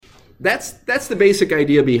that's the basic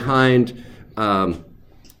idea behind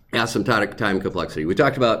asymptotic time complexity. We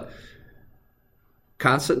talked about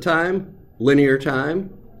constant time, linear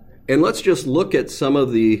time, and let's just look at some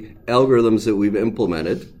of the algorithms that we've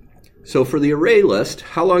implemented. So for the array list,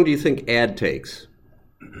 how long do you think add takes?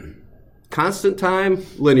 Constant time,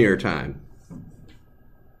 linear time?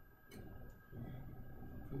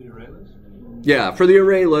 For the array list? Yeah, for the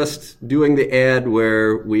array list, doing the add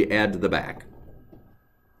where we add to the back.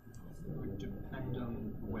 It would depend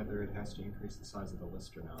on whether it has to increase the size of the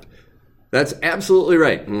list or not. That's absolutely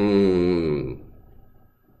right.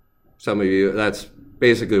 Some of you, that's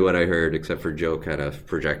basically what I heard, except for Joe kind of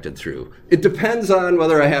projected through. It depends on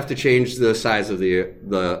whether I have to change the size of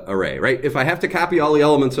the array, right? If I have to copy all the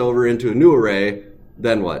elements over into a new array,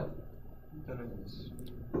 then what?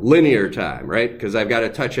 Linear time, right? Because I've got to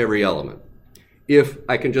touch every element. If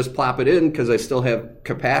I can just plop it in because I still have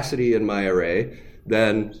capacity in my array,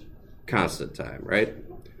 then constant time, right?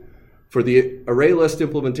 For the array list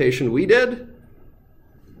implementation we did,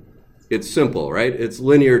 it's simple, right? It's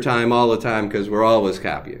linear time all the time because we're always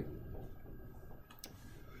copying.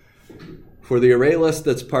 For the array list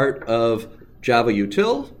that's part of Java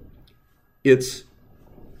util, it's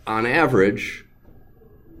on average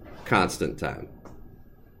constant time.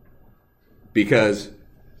 Because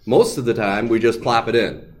most of the time we just plop it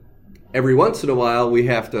in. Every once in a while we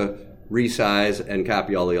have to resize and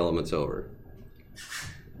copy all the elements over.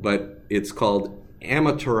 But it's called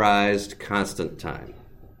amateurized constant time.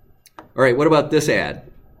 All right, what about this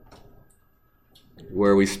add,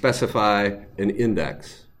 where we specify an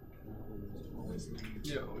index?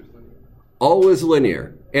 Yeah, always linear. Always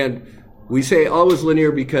linear. And we say always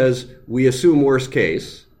linear because we assume worst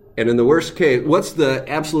case. And in the worst case, what's the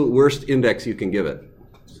absolute worst index you can give it?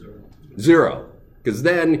 0. Because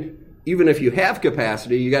then, even if you have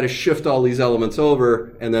capacity, you got to shift all these elements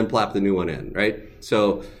over and then plop the new one in, right?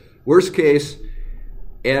 So, worst case,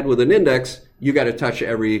 add with an index, you got to touch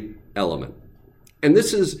every element. And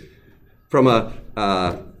this is from a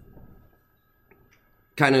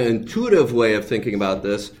kind of intuitive way of thinking about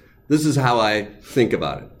this. This is how I think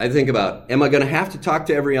about it. I think about, am I going to have to talk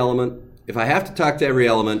to every element? If I have to talk to every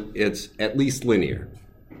element, it's at least linear.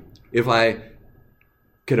 If I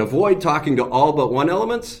can avoid talking to all but one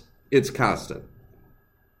element, it's constant.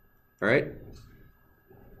 All right?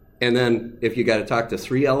 And then if you got to talk to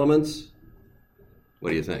 3 elements,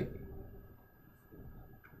 what do you think?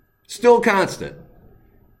 Still constant,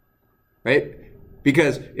 right?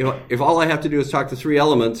 Because if all I have to do is talk to 3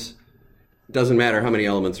 elements, it doesn't matter how many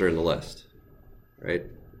elements are in the list, right?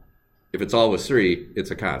 If it's always 3,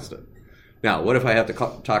 it's a constant. Now, what if I have to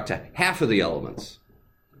talk to half of the elements?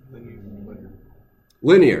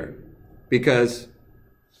 Linear, because,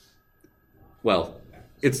 well,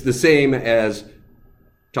 it's the same as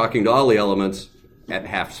talking to all the elements at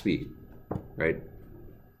half speed, right?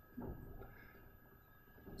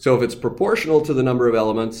 So if it's proportional to the number of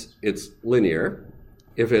elements, it's linear.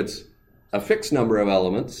 If it's a fixed number of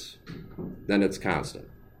elements, then it's constant.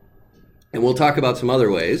 And we'll talk about some other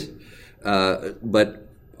ways, but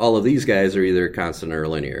all of these guys are either constant or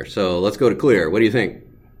linear. So let's go to clear. What do you think?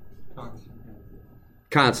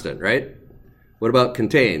 Constant, right? What about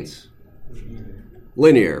contains?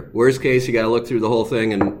 Linear. Worst case, you got to look through the whole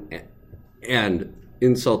thing, and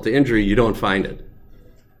insult to injury, you don't find it.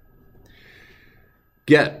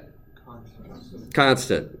 Get.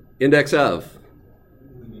 Constant. Index of.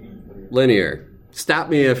 Linear. Stop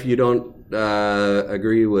me if you don't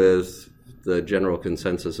agree with the general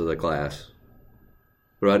consensus of the class.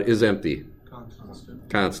 What about is empty?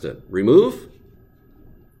 Constant. Remove?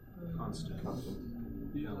 Constant.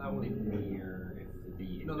 Yeah, that one. Linear. If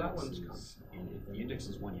the No, that index one's is- constant. If the index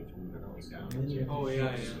is 1, you have to move everything down. Oh,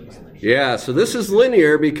 yeah. Yeah, so this is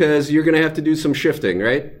linear because you're going to have to do some shifting,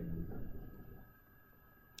 right?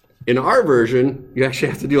 In our version, you actually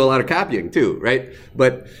have to do a lot of copying too, right?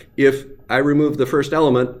 But if I remove the first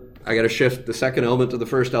element, I got to shift the second element to the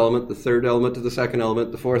first element, the third element to the second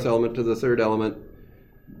element, the fourth element to the third element.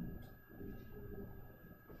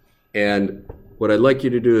 And what I'd like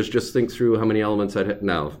you to do is just think through how many elements I'd have.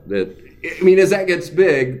 Now, as that gets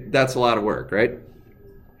big, that's a lot of work, right?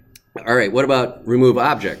 All right, what about remove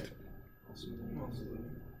object?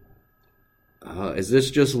 Is this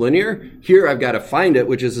just linear? Here I've got to find it,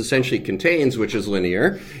 which is essentially contains, which is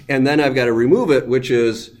linear. And then I've got to remove it, which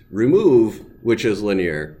is remove, which is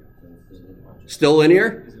linear. Still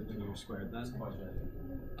linear? Is it linear squared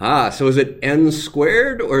then? So is it n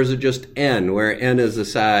squared, or is it just n, where n is the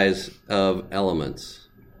size of elements?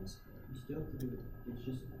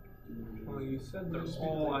 Well, you said they're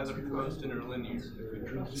all either constant or linear.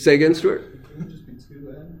 Say again, Stuart?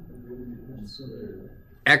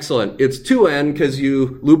 Excellent. It's 2n because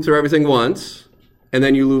you loop through everything once, and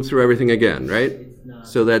then you loop through everything again, right?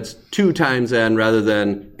 So that's 2 times n rather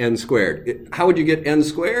than n squared. How would you get n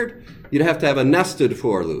squared? You'd have to have a nested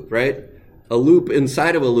for loop, right? A loop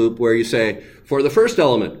inside of a loop where you say, for the first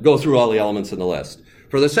element, go through all the elements in the list.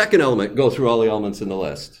 For the second element, go through all the elements in the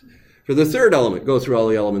list. For the third element, go through all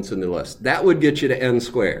the elements in the list. That would get you to n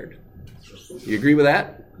squared. You agree with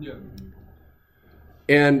that? Yeah.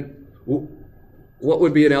 And what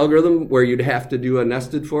would be an algorithm where you'd have to do a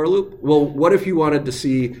nested for loop? Well, what if you wanted to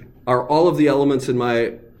see, are all of the elements in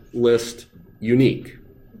my list unique?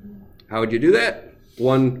 How would you do that?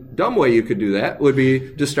 One dumb way you could do that would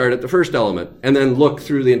be to start at the first element and then look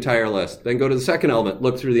through the entire list. Then go to the second element,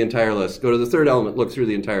 look through the entire list. Go to the third element, look through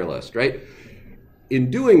the entire list, right? In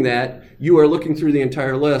doing that, you are looking through the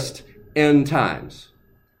entire list n times.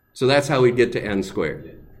 So that's how we'd get to n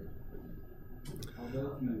squared.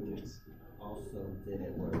 Although if you also did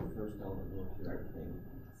it where the first element looked through everything,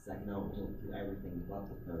 second element looked through everything but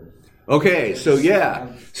the first. Okay, so yeah.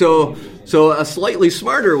 So a slightly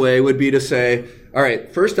smarter way would be to say, all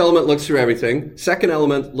right, first element looks through everything. Second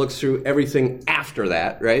element looks through everything after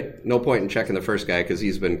that, right? No point in checking the first guy because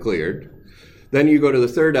he's been cleared. Then you go to the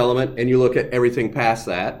third element and you look at everything past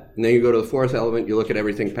that. And then you go to the fourth element, you look at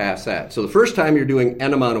everything past that. So the first time you're doing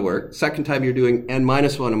n amount of work. Second time you're doing n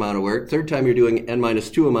minus 1 amount of work. Third time you're doing n minus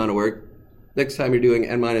 2 amount of work. Next time you're doing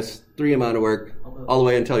n minus 3 amount of work, all the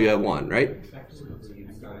way until you have 1, right?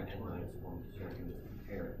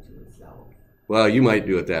 Well, you might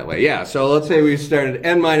do it that way. Yeah, so let's say we started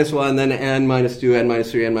n minus 1, then n minus 2, n minus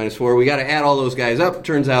 3, n minus 4. We got to add all those guys up.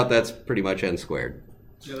 Turns out that's pretty much n squared.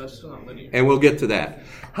 Yeah, that's still not linear. And we'll get to that.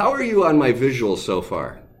 How are you on my visuals so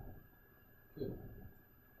far?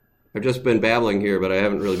 I've just been babbling here, but I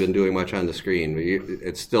haven't really been doing much on the screen.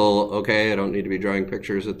 It's still okay? I don't need to be drawing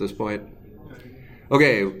pictures at this point?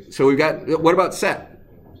 Okay, so we've got, what about set?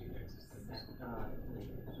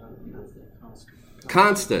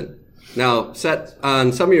 Constant. Now, set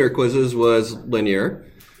on some of your quizzes was linear,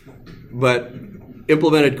 but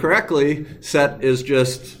implemented correctly, set is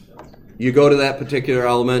just, you go to that particular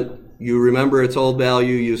element, you remember its old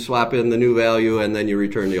value, you swap in the new value, and then you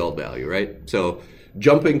return the old value, right? So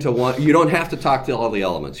jumping to 1, you don't have to talk to all the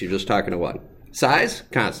elements, you're just talking to 1. Size,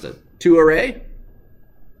 constant. 2 array?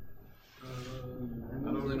 I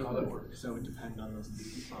don't really know how that works. So it depends on the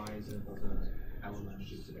size of the element.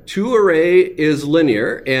 2 array is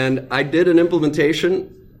linear, and I did an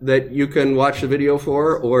implementation that you can watch the video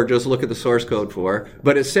for or just look at the source code for.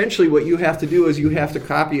 But essentially what you have to do is you have to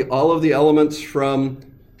copy all of the elements from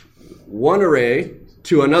one array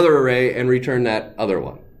to another array and return that other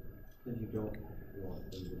one.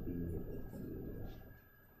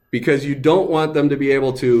 Because you don't want them to be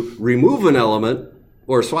able to remove an element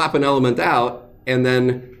or swap an element out and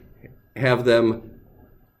then have them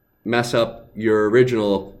mess up your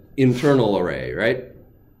original internal array, right?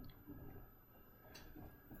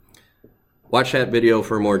 Watch that video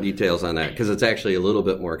for more details on that, because it's actually a little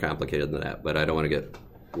bit more complicated than that, but I don't want to get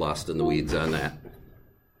lost in the weeds on that.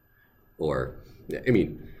 Or, I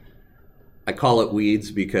mean, I call it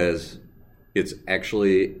weeds because it's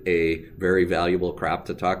actually a very valuable crop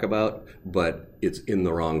to talk about, but it's in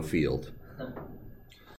the wrong field.